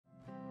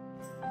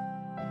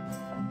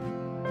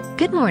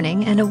Good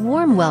morning and a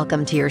warm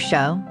welcome to your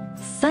show,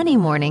 Sunny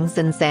Mornings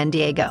in San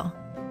Diego.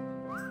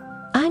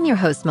 I'm your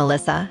host,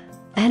 Melissa,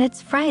 and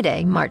it's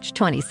Friday, March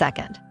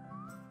 22nd.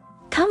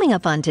 Coming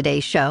up on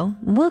today's show,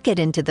 we'll get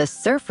into the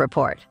surf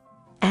report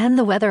and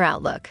the weather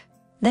outlook.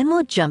 Then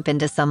we'll jump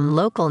into some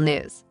local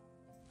news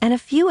and a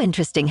few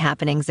interesting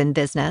happenings in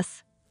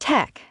business,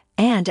 tech,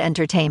 and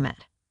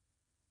entertainment.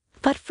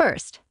 But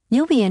first,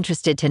 you'll be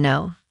interested to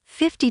know,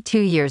 52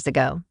 years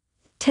ago,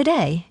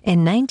 today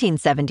in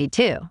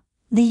 1972,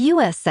 the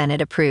U.S. Senate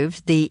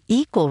approved the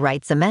Equal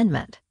Rights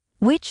Amendment,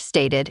 which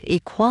stated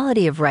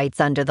equality of rights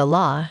under the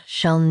law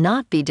shall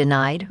not be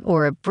denied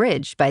or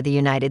abridged by the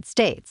United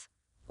States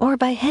or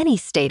by any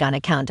state on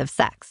account of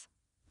sex.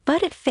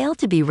 But it failed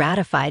to be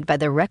ratified by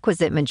the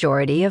requisite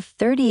majority of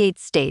 38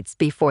 states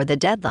before the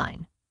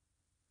deadline.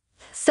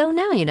 So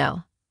now you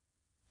know.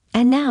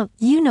 And now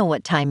you know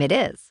what time it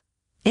is.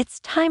 It's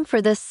time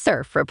for the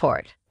surf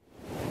report.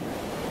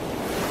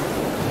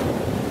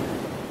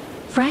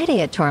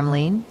 Friday at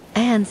Tourmaline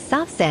and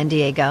South San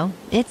Diego,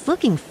 it's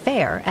looking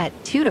fair at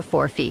 2 to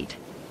 4 feet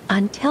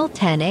until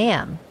 10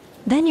 a.m.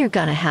 Then you're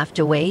gonna have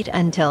to wait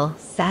until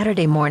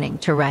Saturday morning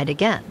to ride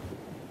again.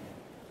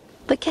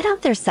 But get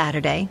out there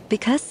Saturday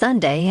because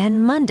Sunday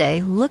and Monday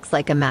looks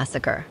like a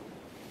massacre.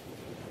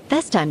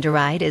 Best time to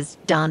ride is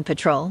dawn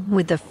patrol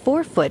with the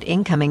 4-foot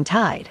incoming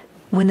tide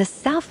when the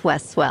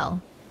southwest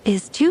swell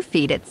is 2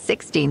 feet at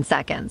 16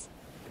 seconds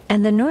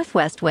and the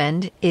northwest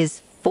wind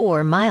is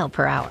 4 miles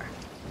per hour.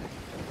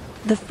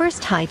 The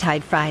first high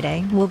tide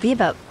Friday will be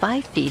about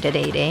 5 feet at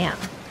 8 a.m.,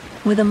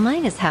 with a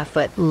 -1/2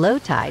 foot low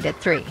tide at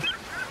 3.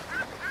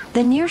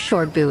 The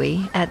nearshore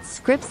buoy at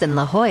Scripps in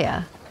La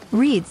Jolla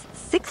reads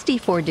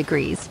 64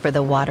 degrees for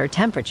the water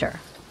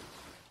temperature.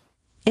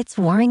 It's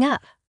warming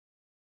up.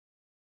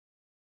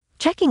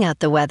 Checking out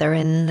the weather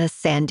in the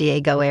San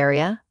Diego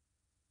area.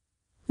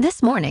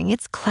 This morning,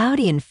 it's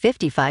cloudy and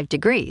 55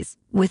 degrees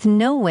with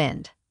no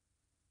wind.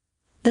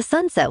 The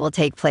sunset will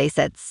take place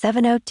at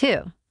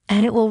 7:02.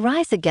 And it will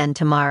rise again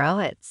tomorrow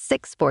at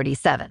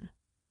 6:47.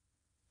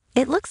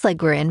 It looks like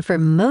we're in for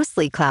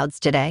mostly clouds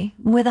today,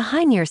 with a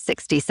high near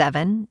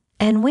 67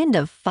 and wind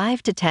of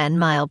 5 to 10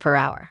 miles per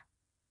hour.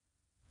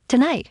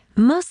 Tonight,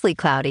 mostly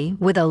cloudy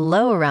with a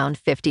low around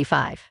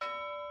 55.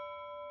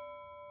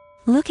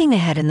 Looking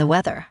ahead in the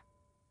weather.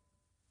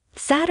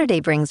 Saturday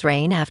brings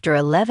rain after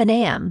 11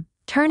 a.m.,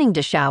 turning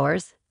to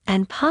showers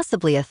and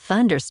possibly a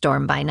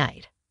thunderstorm by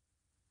night.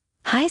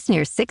 Highs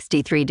near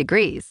 63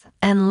 degrees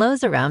and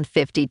lows around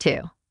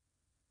 52.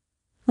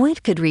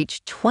 Wind could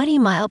reach 20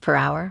 miles per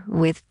hour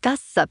with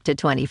gusts up to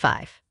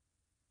 25.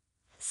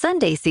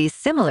 Sunday sees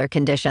similar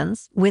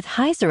conditions with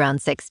highs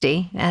around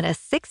 60 and a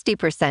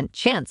 60%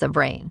 chance of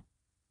rain.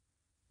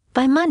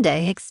 By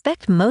Monday,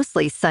 expect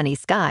mostly sunny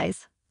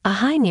skies, a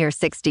high near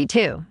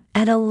 62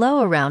 and a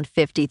low around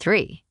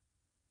 53.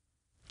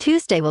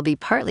 Tuesday will be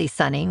partly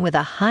sunny with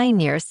a high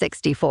near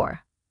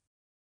 64.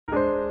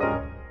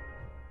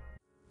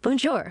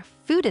 Bonjour,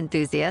 food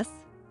enthusiasts.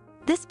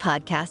 This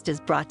podcast is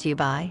brought to you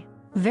by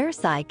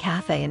Versailles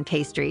Cafe and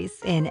Pastries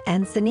in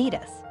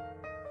Encinitas.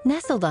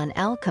 Nestled on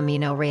El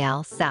Camino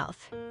Real South,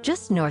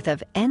 just north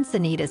of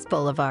Encinitas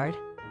Boulevard,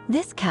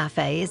 this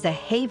cafe is a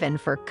haven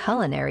for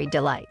culinary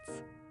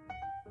delights.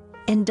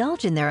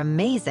 Indulge in their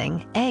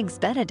amazing Eggs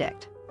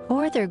Benedict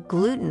or their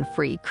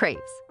gluten-free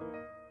crepes.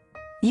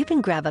 You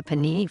can grab a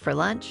panini for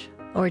lunch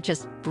or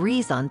just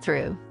breeze on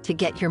through to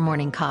get your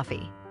morning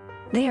coffee.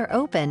 They are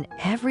open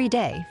every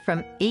day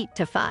from 8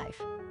 to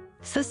 5.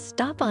 So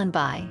stop on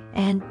by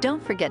and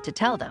don't forget to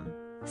tell them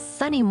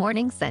Sunny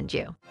Morning sent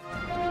you.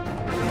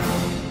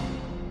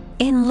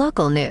 In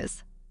local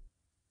news,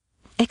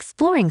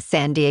 exploring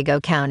San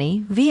Diego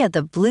County via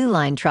the Blue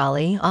Line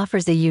trolley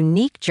offers a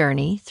unique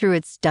journey through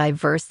its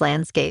diverse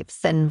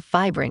landscapes and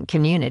vibrant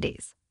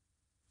communities.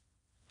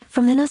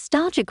 From the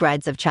nostalgic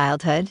rides of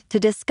childhood to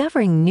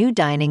discovering new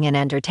dining and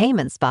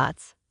entertainment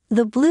spots,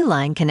 the Blue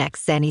Line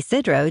connects San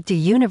Isidro to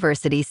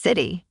University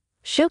City,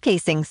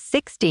 showcasing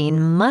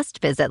 16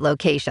 must-visit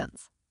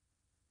locations.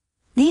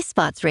 These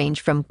spots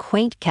range from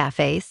quaint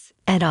cafes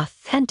and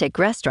authentic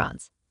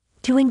restaurants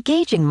to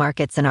engaging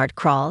markets and art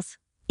crawls,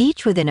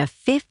 each within a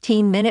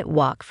 15-minute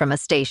walk from a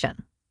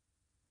station.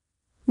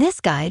 This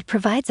guide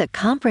provides a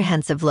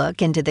comprehensive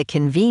look into the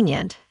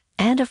convenient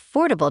and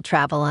affordable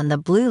travel on the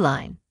Blue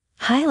Line,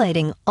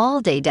 highlighting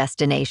all-day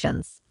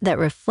destinations that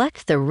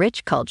reflect the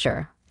rich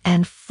culture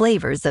and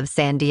flavors of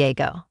San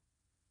Diego.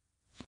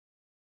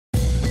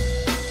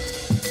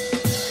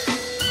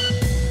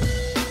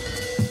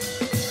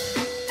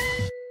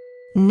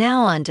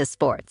 Now on to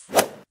sports.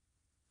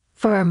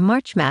 For our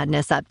March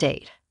Madness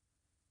update.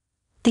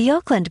 The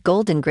Oakland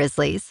Golden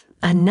Grizzlies,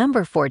 a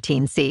number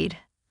 14 seed,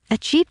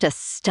 achieved a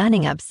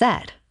stunning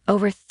upset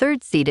over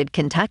third-seeded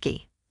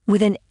Kentucky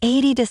with an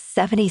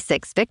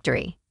 80-76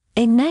 victory,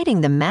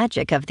 igniting the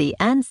magic of the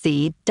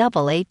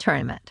NCAA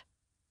tournament.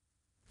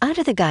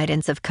 Under the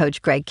guidance of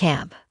Coach Greg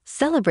Camp,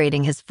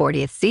 celebrating his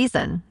 40th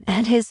season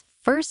and his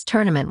first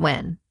tournament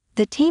win,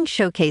 the team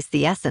showcased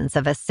the essence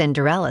of a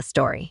Cinderella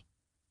story.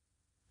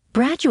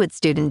 Graduate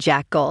student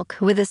Jack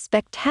Golk, with a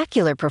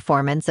spectacular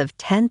performance of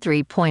 10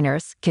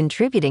 three-pointers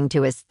contributing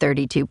to his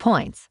 32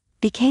 points,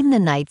 became the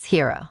night's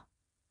hero.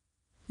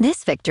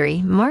 This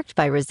victory, marked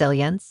by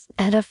resilience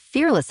and a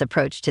fearless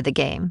approach to the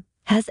game,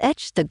 has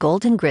etched the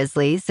Golden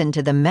Grizzlies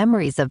into the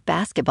memories of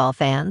basketball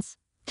fans,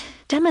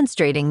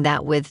 demonstrating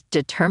that with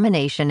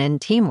determination and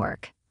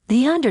teamwork,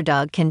 the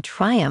underdog can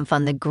triumph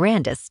on the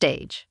grandest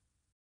stage.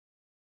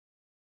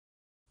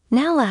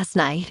 Now last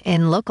night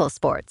in local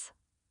sports,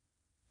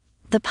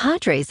 the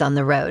Padres on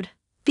the road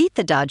beat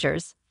the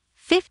Dodgers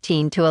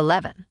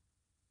 15-11.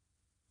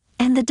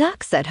 And the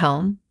Ducks at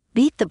home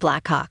beat the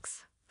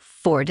Blackhawks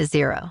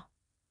 4-0.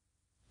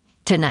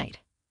 Tonight,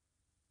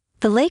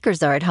 the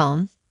Lakers are at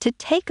home to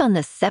take on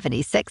the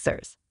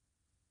 76ers.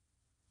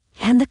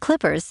 And the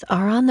Clippers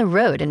are on the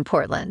road in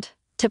Portland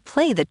to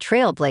play the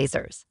Trail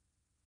Blazers.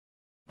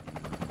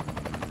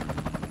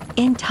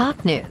 In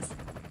top news,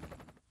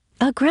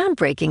 a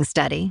groundbreaking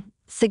study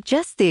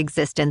suggests the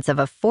existence of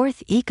a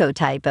fourth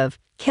ecotype of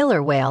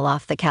killer whale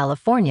off the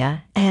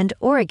California and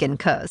Oregon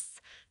coasts,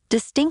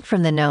 distinct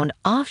from the known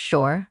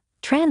offshore,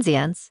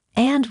 transients,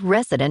 and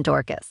resident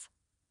orcas.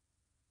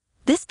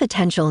 This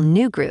potential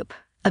new group,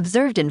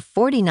 observed in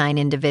 49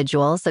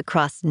 individuals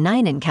across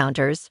 9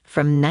 encounters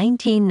from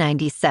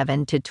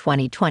 1997 to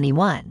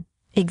 2021,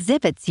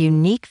 exhibits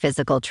unique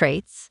physical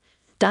traits,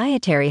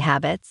 dietary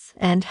habits,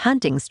 and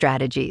hunting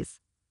strategies.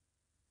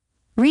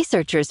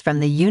 Researchers from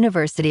the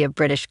University of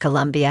British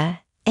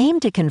Columbia aim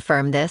to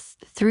confirm this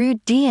through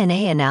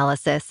DNA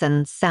analysis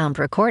and sound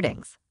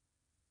recordings.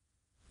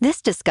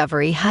 This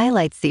discovery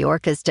highlights the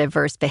orca's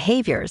diverse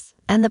behaviors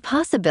and the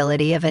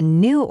possibility of a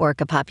new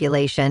orca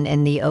population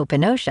in the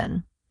open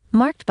ocean,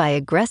 marked by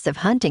aggressive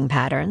hunting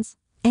patterns,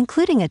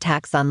 including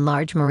attacks on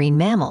large marine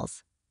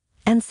mammals,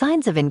 and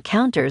signs of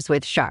encounters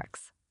with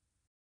sharks.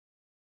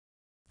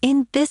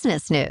 In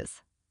business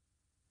news,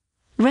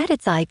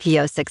 Reddit's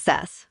IPO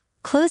success,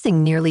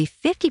 closing nearly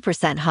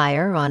 50%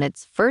 higher on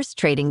its first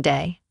trading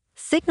day,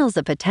 signals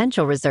a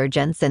potential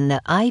resurgence in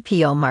the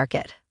IPO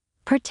market,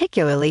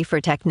 particularly for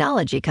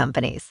technology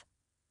companies.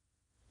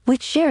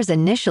 With shares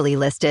initially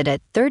listed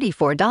at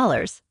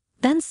 $34,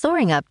 then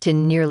soaring up to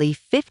nearly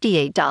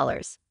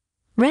 $58,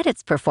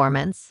 Reddit's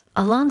performance,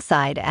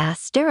 alongside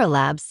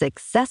Asterolab's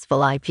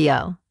successful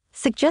IPO,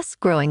 suggests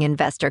growing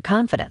investor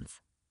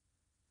confidence.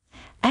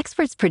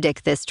 Experts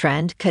predict this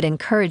trend could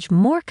encourage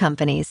more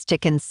companies to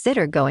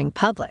consider going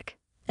public,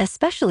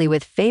 especially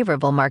with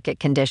favorable market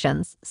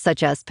conditions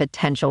such as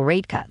potential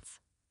rate cuts.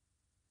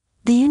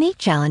 The unique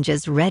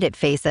challenges Reddit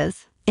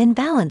faces in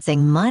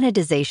balancing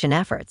monetization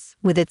efforts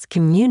with its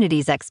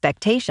community's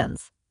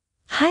expectations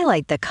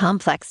highlight the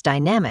complex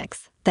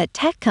dynamics that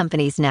tech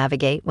companies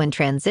navigate when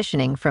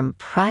transitioning from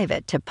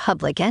private to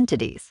public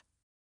entities.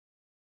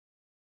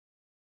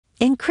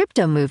 In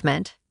crypto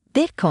movement,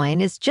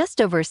 Bitcoin is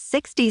just over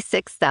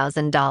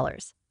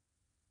 $66,000.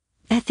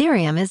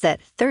 Ethereum is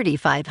at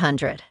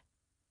 $3,500.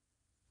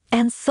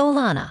 And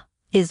Solana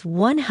is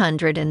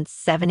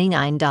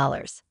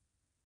 $179.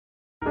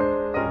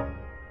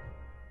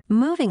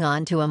 Moving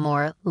on to a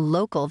more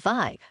local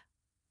vibe.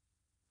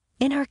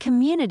 In our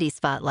community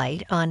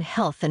spotlight on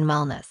health and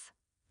wellness,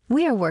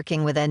 we are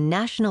working with a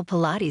national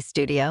Pilates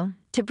studio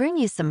to bring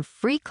you some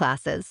free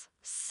classes,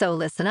 so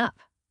listen up.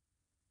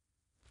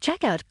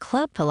 Check out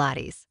Club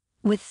Pilates.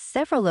 With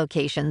several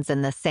locations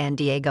in the San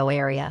Diego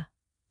area,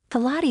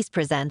 Pilates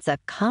presents a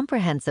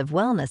comprehensive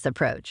wellness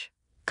approach,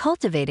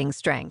 cultivating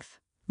strength,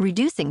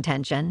 reducing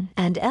tension,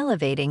 and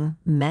elevating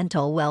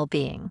mental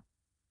well-being.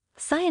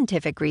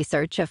 Scientific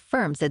research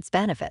affirms its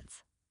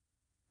benefits.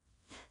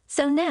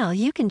 So now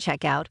you can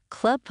check out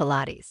Club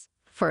Pilates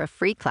for a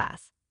free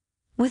class,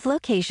 with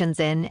locations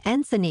in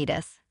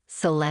Encinitas,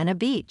 Solana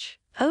Beach,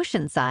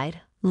 Oceanside,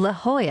 La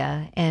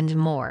Jolla, and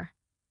more.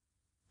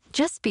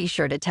 Just be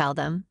sure to tell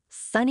them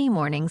Sunny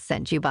Morning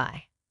sent you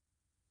by.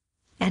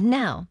 And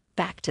now,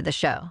 back to the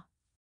show.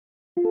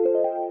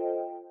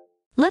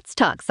 Let's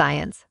talk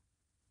science.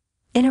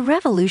 In a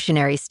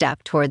revolutionary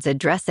step towards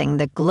addressing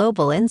the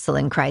global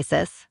insulin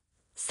crisis,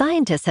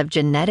 scientists have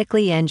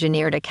genetically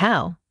engineered a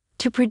cow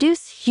to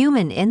produce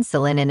human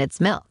insulin in its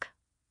milk.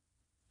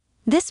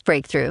 This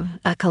breakthrough,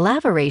 a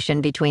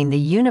collaboration between the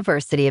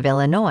University of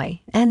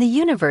Illinois and the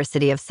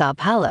University of Sao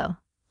Paulo,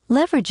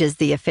 leverages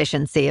the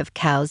efficiency of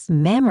cows'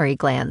 mammary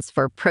glands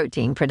for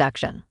protein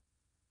production.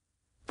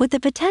 With the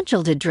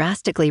potential to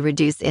drastically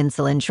reduce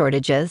insulin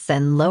shortages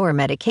and lower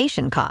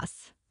medication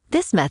costs,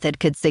 this method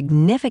could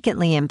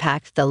significantly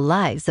impact the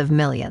lives of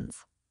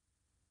millions.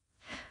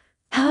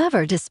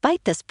 However,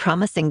 despite this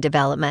promising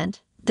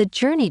development, the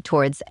journey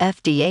towards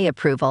FDA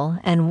approval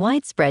and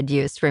widespread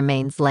use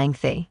remains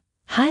lengthy,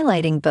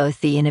 highlighting both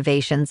the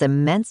innovation's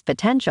immense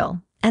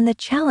potential and the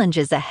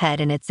challenges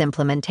ahead in its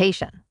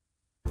implementation.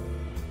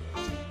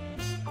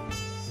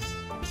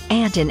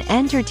 And in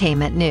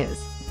entertainment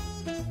news,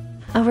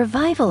 a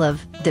revival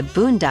of The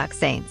Boondock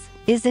Saints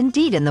is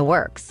indeed in the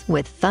works,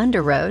 with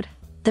Thunder Road,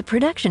 the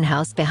production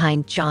house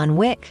behind John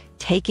Wick,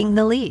 taking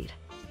the lead.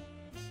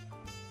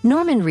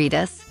 Norman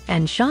Reedus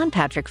and Sean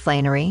Patrick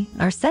Flannery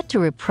are set to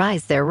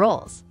reprise their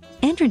roles,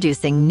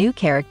 introducing new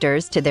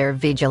characters to their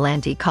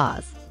vigilante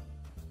cause.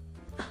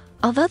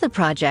 Although the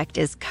project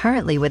is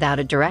currently without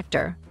a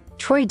director,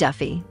 Troy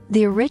Duffy,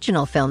 the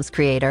original film's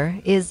creator,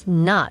 is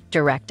not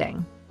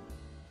directing.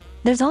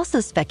 There's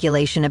also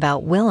speculation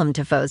about Willem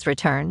Dafoe's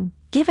return,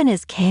 given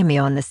his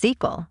cameo in the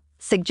sequel,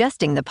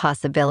 suggesting the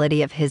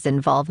possibility of his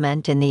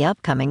involvement in the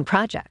upcoming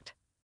project.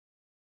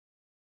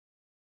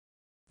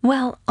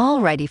 Well,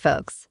 alrighty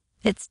folks,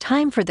 it's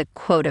time for the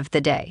quote of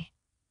the day.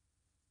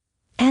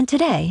 And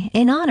today,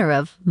 in honor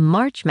of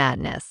March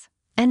Madness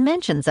and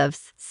mentions of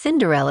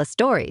Cinderella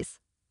stories,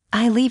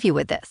 I leave you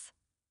with this.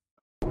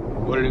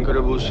 What an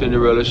incredible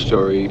Cinderella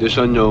story. This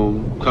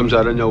unknown comes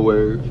out of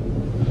nowhere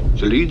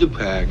to lead the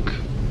pack.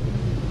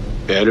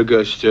 At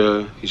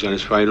Augusta, he's on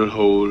his final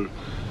hole.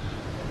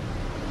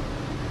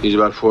 He's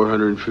about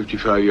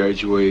 455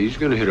 yards away. He's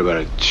going to hit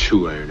about a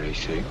 2-iron, I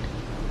think.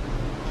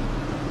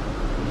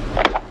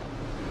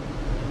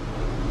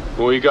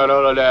 Well, he got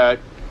all of that.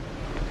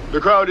 The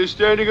crowd is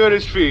standing on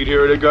its feet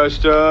here at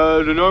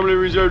Augusta. The normally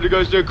reserved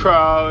Augusta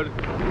crowd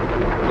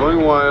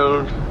going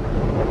wild.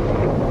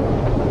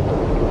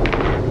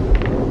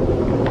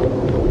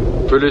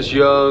 For this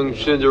young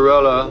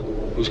Cinderella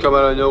who's come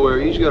out of nowhere,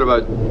 he's got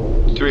about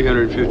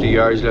 350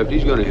 yards left.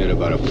 He's going to hit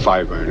about a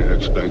 5-iron, I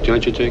expect,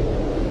 don't you think?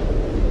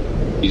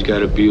 He's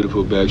got a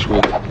beautiful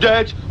backswing.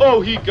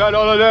 He got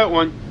all of that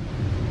one.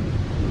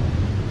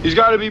 He's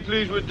got to be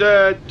pleased with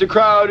that. The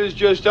crowd is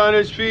just on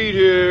its feet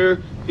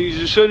here. He's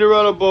a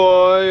Cinderella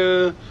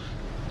boy.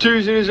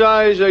 Tears in his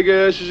eyes, I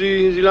guess, as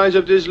he lines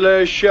up this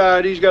last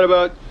shot. He's got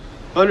about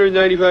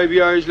 195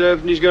 yards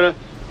left, and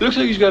looks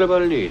like he's got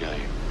about an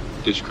 8-iron.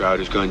 This crowd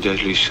has gone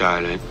deathly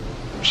silent.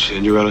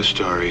 Cinderella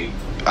story,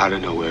 out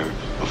of nowhere.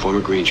 A former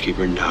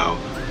greenskeeper now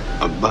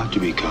about to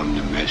become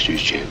the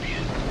Masters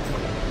champion.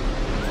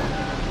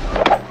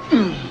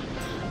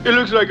 It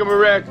looks like I'm a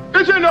wreck.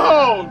 It's in the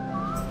hole!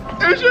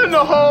 It's in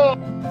the hole!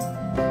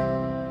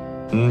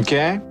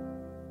 Okay.